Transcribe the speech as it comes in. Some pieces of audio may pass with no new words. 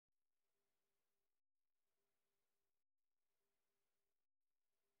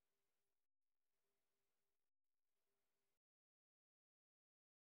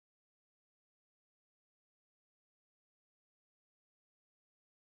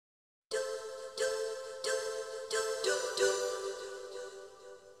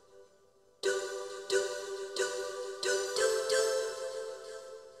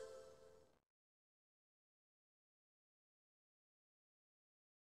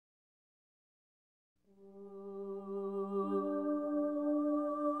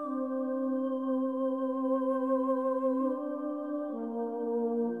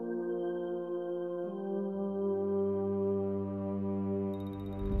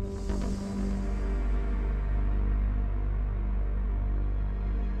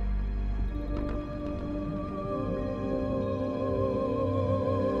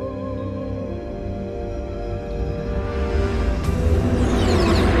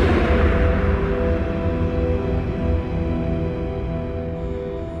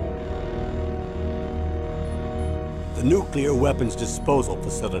The nuclear weapons disposal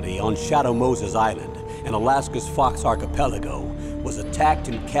facility on Shadow Moses Island in Alaska's Fox Archipelago was attacked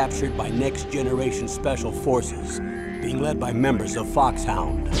and captured by next-generation special forces, being led by members of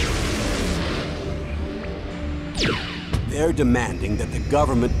Foxhound. They're demanding that the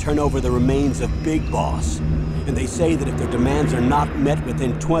government turn over the remains of Big Boss, and they say that if their demands are not met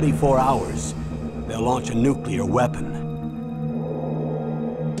within 24 hours, they'll launch a nuclear weapon.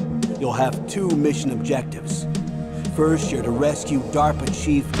 You'll have two mission objectives. First, you're to rescue DARPA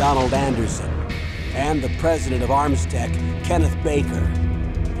Chief Donald Anderson and the president of Armstech, Kenneth Baker.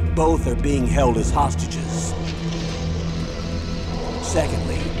 Both are being held as hostages.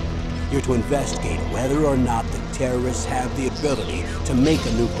 Secondly, you're to investigate whether or not the terrorists have the ability to make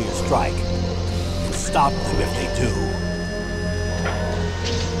a nuclear strike and stop them if they do.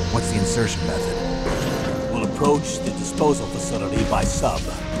 What's the insertion method? We'll approach the disposal facility by sub.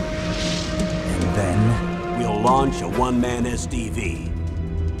 And then? We'll launch a one-man SDV.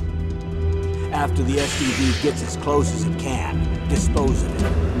 After the SDV gets as close as it can, dispose of it.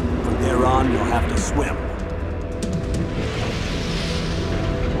 From there on, you'll have to swim.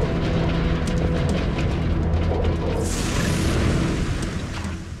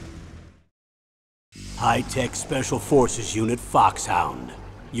 High-Tech Special Forces Unit Foxhound.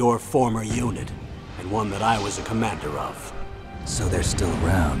 Your former unit, and one that I was a commander of. So they're still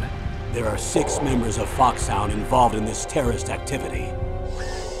around. There are 6 members of Foxhound involved in this terrorist activity.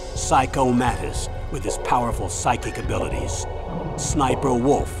 Psycho Mattis, with his powerful psychic abilities. Sniper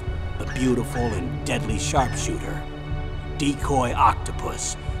Wolf, the beautiful and deadly sharpshooter. Decoy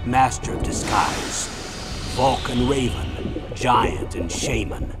Octopus, master of disguise. Vulcan Raven, giant and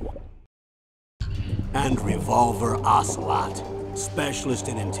shaman. And Revolver Ocelot, specialist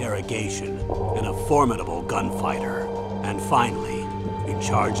in interrogation and a formidable gunfighter. And finally, in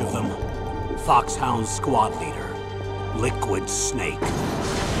charge of them, Foxhound's squad leader, Liquid Snake.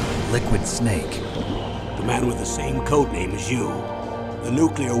 Liquid Snake? The man with the same codename as you. The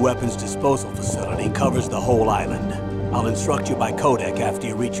nuclear weapons disposal facility covers the whole island. I'll instruct you by codec after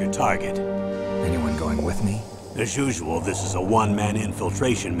you reach your target. Anyone going with me? As usual, this is a one-man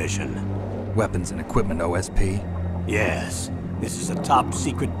infiltration mission. Weapons and equipment OSP? Yes. This is a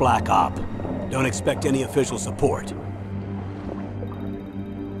top-secret black op. Don't expect any official support.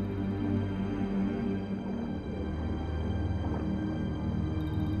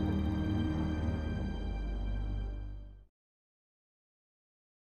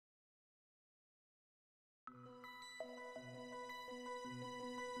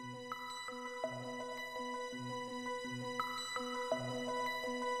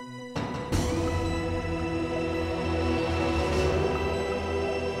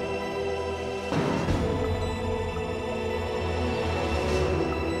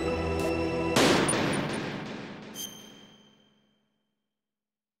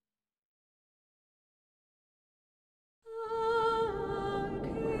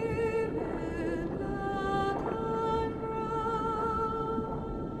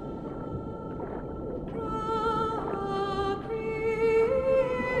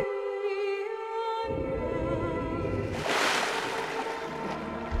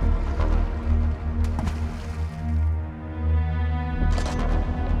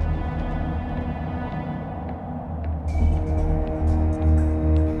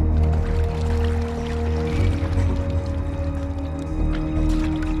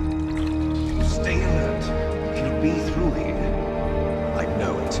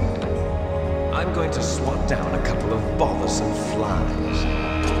 I'm going to swat down a couple of bothersome flies.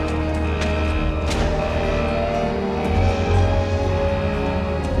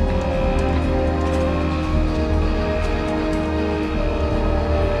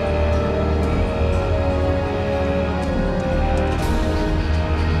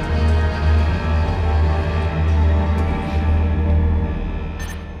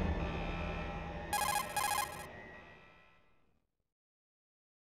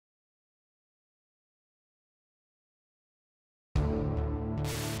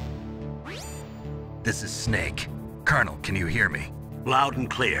 This is Snake. Colonel, can you hear me? Loud and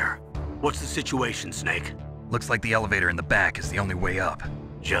clear. What's the situation, Snake? Looks like the elevator in the back is the only way up.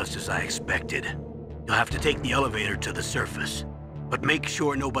 Just as I expected. You'll have to take the elevator to the surface, but make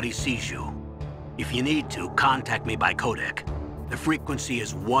sure nobody sees you. If you need to, contact me by codec. The frequency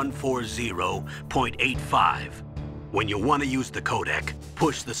is 140.85. When you want to use the codec,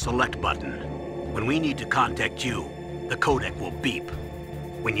 push the select button. When we need to contact you, the codec will beep.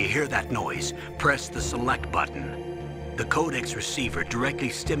 When you hear that noise, press the select button. The codec's receiver directly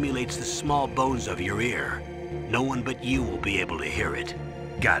stimulates the small bones of your ear. No one but you will be able to hear it.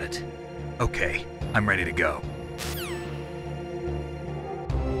 Got it. Okay, I'm ready to go.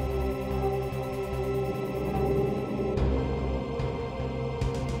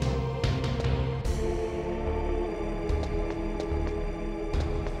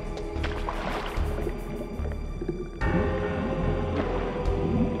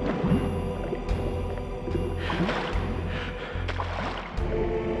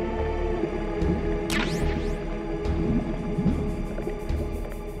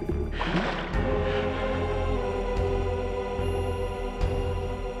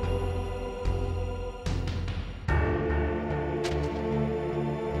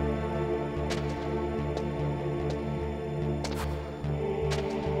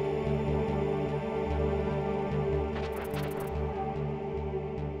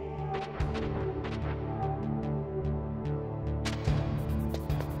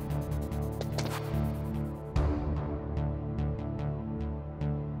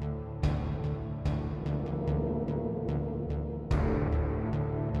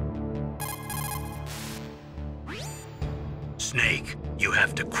 Snake, you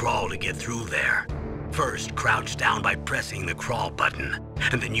have to crawl to get through there. First, crouch down by pressing the crawl button,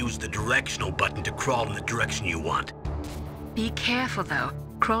 and then use the directional button to crawl in the direction you want. Be careful, though.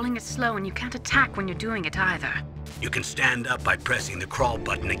 Crawling is slow and you can't attack when you're doing it either. You can stand up by pressing the crawl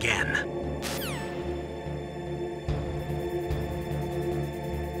button again.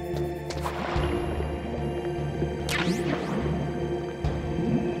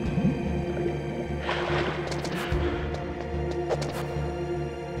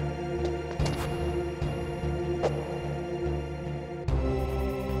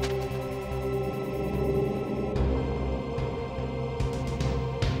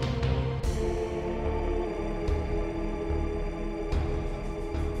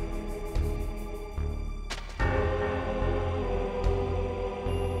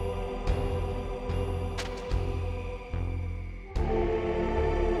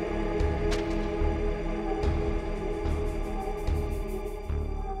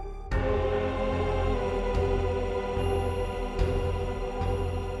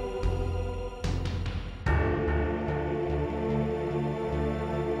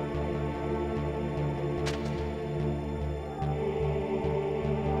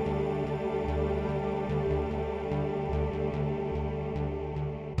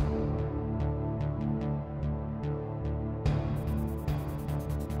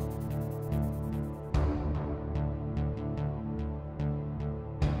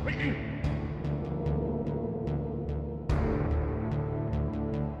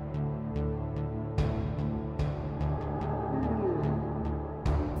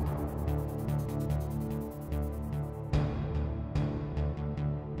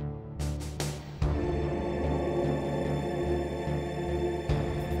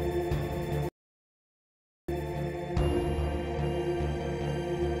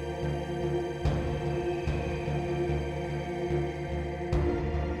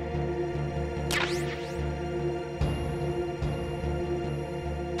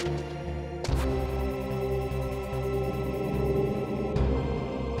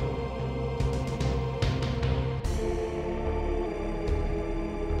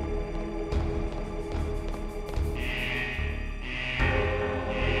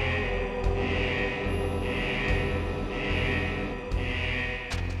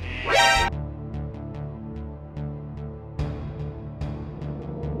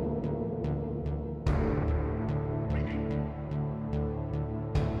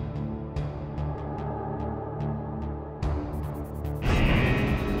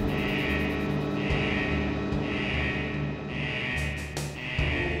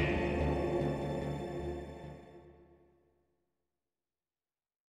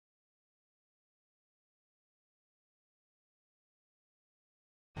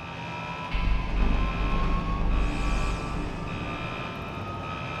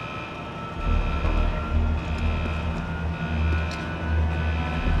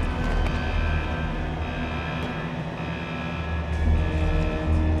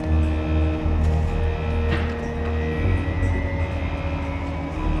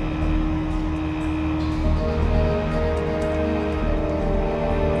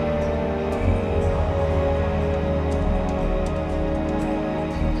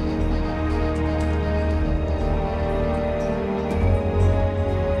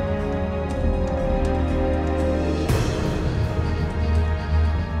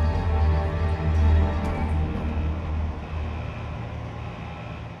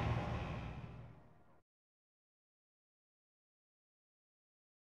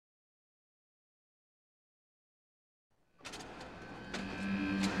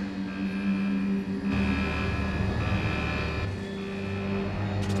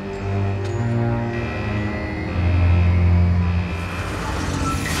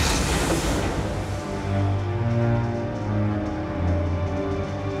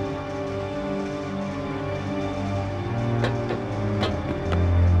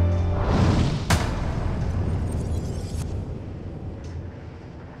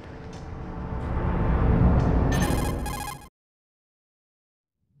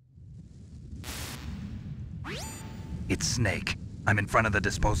 It's Snake. I'm in front of the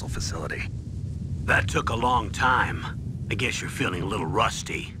disposal facility. That took a long time. I guess you're feeling a little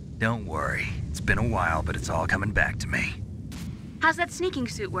rusty. Don't worry. It's been a while, but it's all coming back to me. How's that sneaking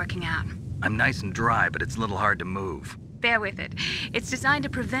suit working out? I'm nice and dry, but it's a little hard to move. Bear with it. It's designed to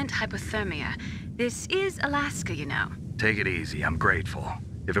prevent hypothermia. This is Alaska, you know. Take it easy. I'm grateful.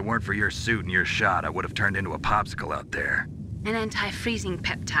 If it weren't for your suit and your shot, I would have turned into a popsicle out there. An anti-freezing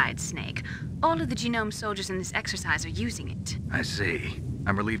peptide, Snake. All of the genome soldiers in this exercise are using it. I see.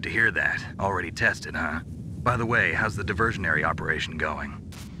 I'm relieved to hear that. Already tested, huh? By the way, how's the diversionary operation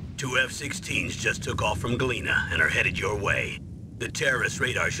going? 2 F-16s just took off from Galena and are headed your way. The terrorist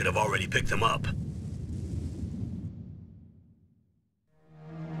radar should have already picked them up.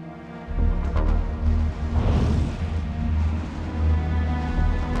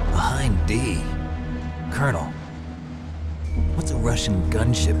 Behind D. Colonel, what's a Russian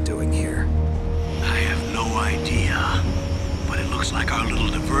gunship doing here? I have no idea, but it looks like our little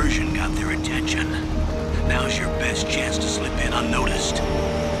diversion got their attention. Now's your best chance to slip in unnoticed.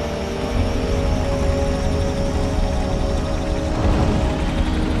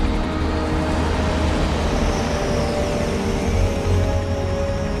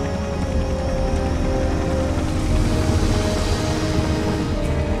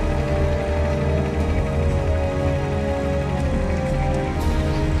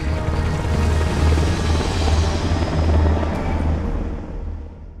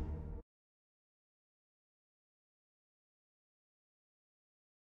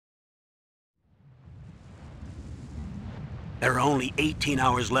 There are only 18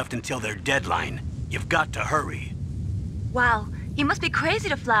 hours left until their deadline. You've got to hurry. Wow, you must be crazy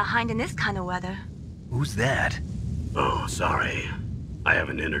to fly a hind in this kind of weather. Who's that? Oh, sorry. I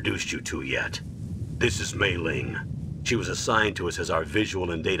haven't introduced you to yet. This is Mei Ling. She was assigned to us as our visual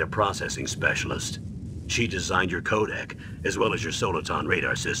and data processing specialist. She designed your codec, as well as your Soliton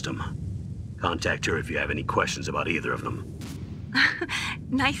radar system. Contact her if you have any questions about either of them.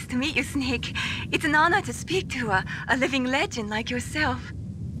 Nice to meet you, Snake. It's an honor to speak to a living legend like yourself.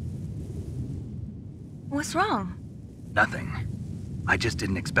 What's wrong? Nothing. I just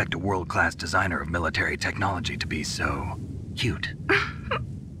didn't expect a world-class designer of military technology to be so cute.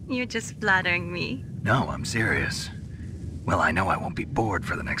 You're just flattering me. No, I'm serious. Well, I know I won't be bored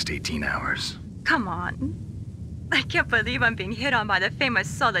for the next 18 hours. Come on. I can't believe I'm being hit on by the famous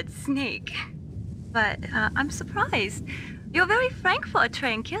Solid Snake. But I'm surprised. You're very frank for a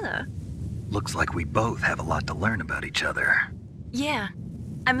trained killer. Looks like we both have a lot to learn about each other. Yeah.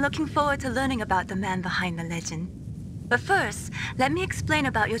 I'm looking forward to learning about the man behind the legend. But first, let me explain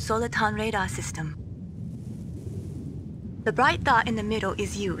about your Soliton radar system. The bright dot in the middle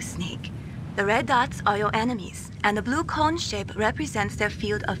is you, Snake. The red dots are your enemies, and the blue cone shape represents their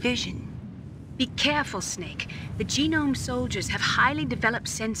field of vision. Be careful, Snake. The genome soldiers have highly developed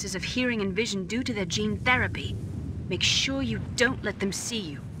senses of hearing and vision due to their gene therapy. Make sure you don't let them see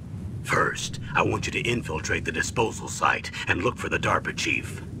you. First, I want you to infiltrate the disposal site and look for the DARPA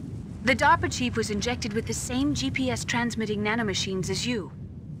chief. The DARPA chief was injected with the same GPS transmitting nanomachines as you.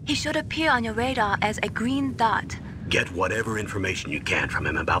 He should appear on your radar as a green dot. Get whatever information you can from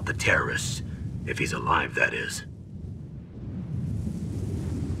him about the terrorists. If he's alive, that is.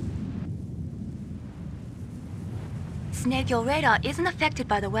 Snake, your radar isn't affected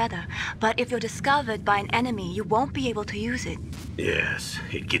by the weather, but if you're discovered by an enemy, you won't be able to use it. Yes,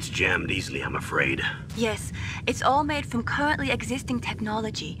 it gets jammed easily, I'm afraid. Yes, it's all made from currently existing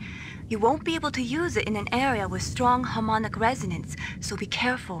technology. You won't be able to use it in an area with strong harmonic resonance, so be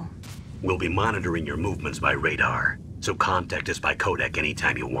careful. We'll be monitoring your movements by radar, so contact us by codec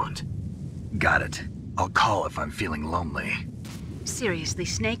anytime you want. Got it. I'll call if I'm feeling lonely. Seriously,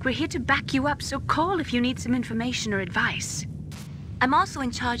 Snake, we're here to back you up, so call if you need some information or advice. I'm also in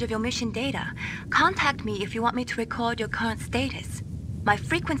charge of your mission data. Contact me if you want me to record your current status. My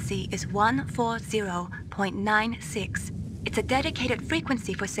frequency is 140.96. It's a dedicated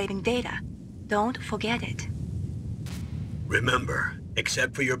frequency for saving data. Don't forget it. Remember,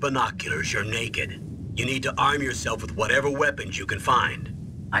 except for your binoculars, you're naked. You need to arm yourself with whatever weapons you can find.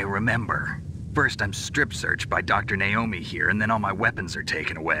 I remember. First, I'm strip searched by Dr. Naomi here, and then all my weapons are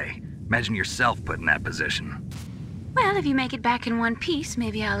taken away. Imagine yourself put in that position. Well, if you make it back in one piece,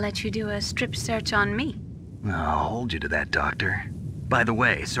 maybe I'll let you do a strip search on me. I'll hold you to that, Doctor. By the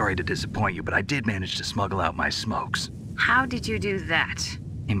way, sorry to disappoint you, but I did manage to smuggle out my smokes. How did you do that?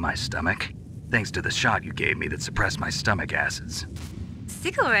 In my stomach. Thanks to the shot you gave me that suppressed my stomach acids.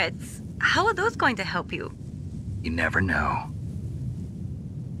 Cigarettes? How are those going to help you? You never know.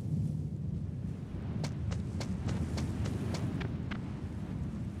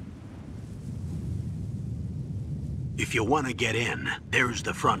 If you want to get in, there's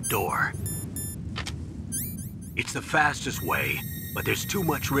the front door. It's the fastest way, but there's too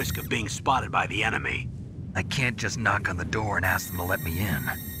much risk of being spotted by the enemy. I can't just knock on the door and ask them to let me in.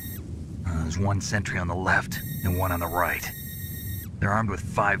 There's one sentry on the left and one on the right. They're armed with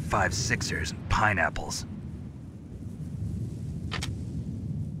 5.56ers and pineapples.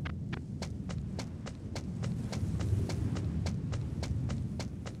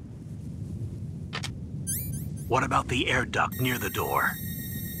 What about the air duct near the door?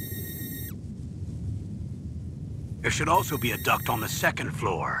 There should also be a duct on the second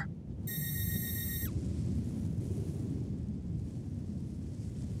floor.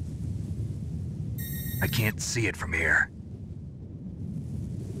 I can't see it from here.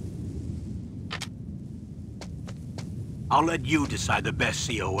 I'll let you decide the best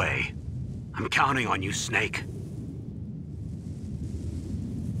COA. I'm counting on you, Snake.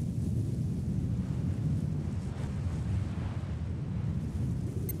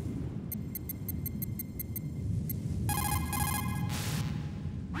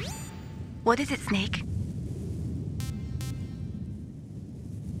 What is it, Snake?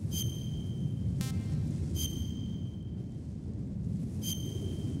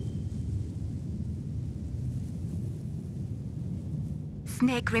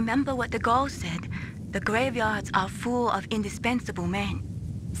 Snake, remember what the Gaul said. The graveyards are full of indispensable men.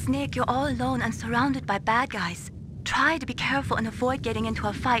 Snake, you're all alone and surrounded by bad guys. Try to be careful and avoid getting into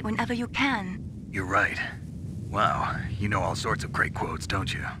a fight whenever you can. You're right. Wow, you know all sorts of great quotes,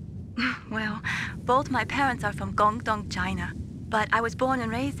 don't you? Well, both my parents are from Guangdong, China, but I was born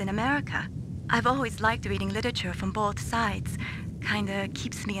and raised in America. I've always liked reading literature from both sides. Kinda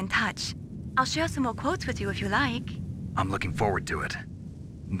keeps me in touch. I'll share some more quotes with you if you like. I'm looking forward to it.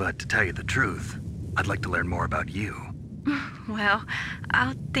 But to tell you the truth, I'd like to learn more about you. Well,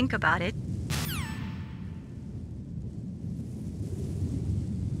 I'll think about it.